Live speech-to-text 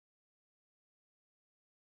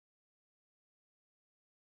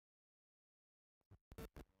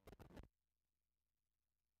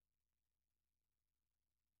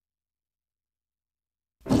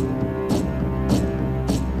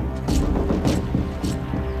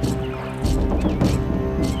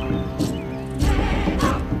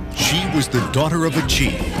was the daughter of a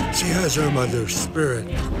chief. She has her mother's spirit.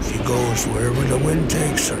 She goes wherever the wind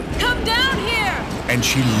takes her. Come down here! And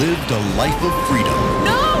she lived a life of freedom.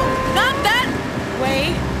 No! Not that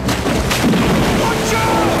way! Watch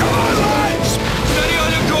out! Come on, lads! Steady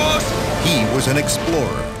on your course! He was an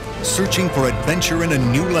explorer, searching for adventure in a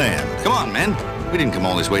new land. Come on, men. We didn't come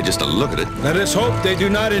all this way just to look at it. Let us hope they do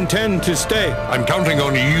not intend to stay. I'm counting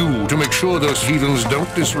on you to make sure those heathens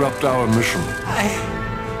don't disrupt our mission.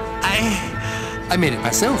 I made it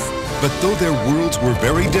myself. But though their worlds were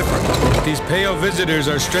very different, These pale visitors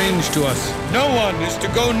are strange to us. No one is to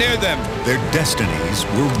go near them. their destinies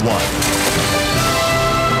were one.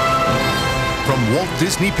 From Walt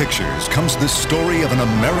Disney Pictures comes the story of an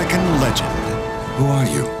American legend. Who are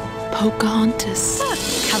you? Pocahontas.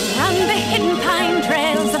 Come run the hidden pine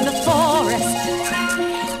trails of the forest.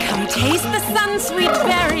 Come taste the sun-sweet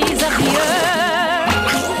berries of the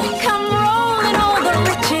earth. Come roll in all the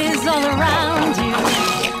riches all around you.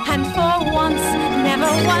 And for once,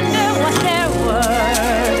 never wonder what they're worth.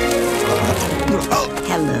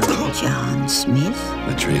 Hello, John Smith.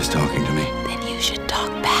 The tree is talking to me. Then you should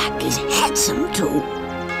talk back. He's handsome, too.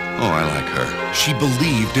 Oh, I like her. She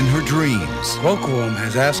believed in her dreams. Roquem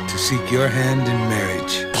has asked to seek your hand in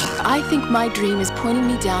marriage. I think my dream is pointing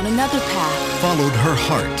me down another path. Followed her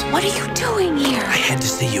heart. What are you doing here? I had to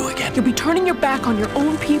see you again. You'll be turning your back on your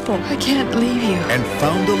own people. I can't leave you. And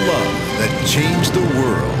found a love that changed the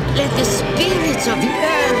world. Let the spirits of the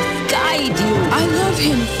earth guide you. I love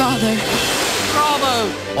him, Father.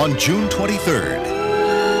 Bravo! On June 23rd,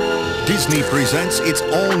 Disney presents its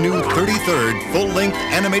all-new 33rd full-length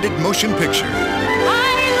animated motion picture.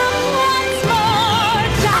 I look once more,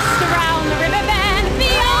 just around the riverbend,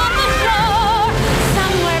 beyond the shore,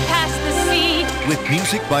 somewhere past the sea. With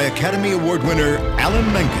music by Academy Award winner Alan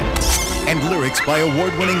Menken and lyrics by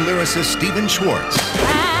award-winning lyricist Stephen Schwartz.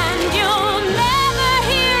 And you'll never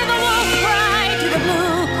hear the wolf cry to the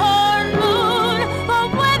blue corn moon, or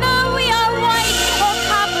whether we are white or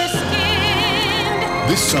copper-skinned.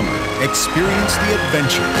 This summer, experience the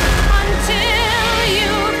adventure Until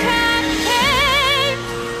you can paint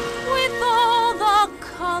with all the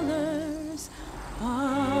colors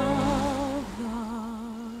of the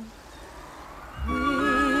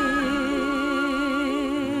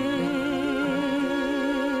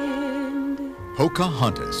wind.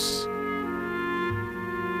 Pocahontas.